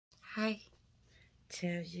I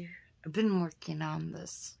tell you, I've been working on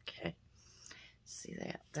this, okay? See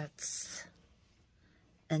that? That's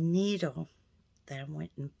a needle that I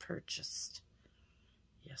went and purchased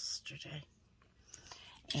yesterday.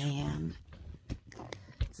 And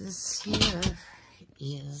this here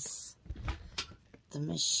is the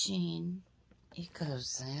machine it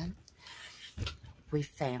goes in. We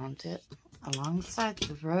found it alongside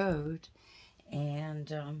the road, and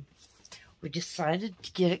we decided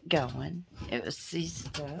to get it going. It was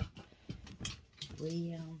seized up.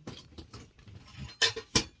 We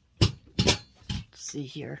see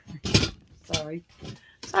here. Sorry.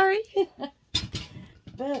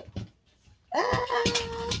 But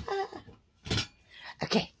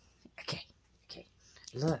okay.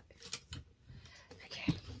 Look.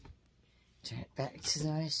 Okay. Turn it back to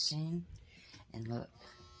the machine and look.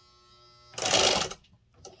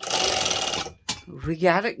 We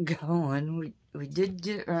got it going. We did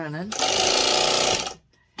get it running.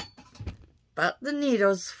 Bought the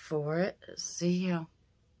needles for it. See how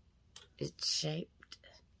it's shaped?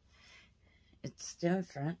 It's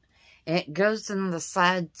different. And it goes in the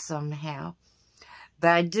side somehow. But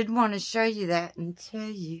I did want to show you that and tell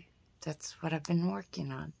you that's what I've been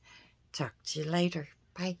working on. Talk to you later.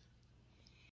 Bye.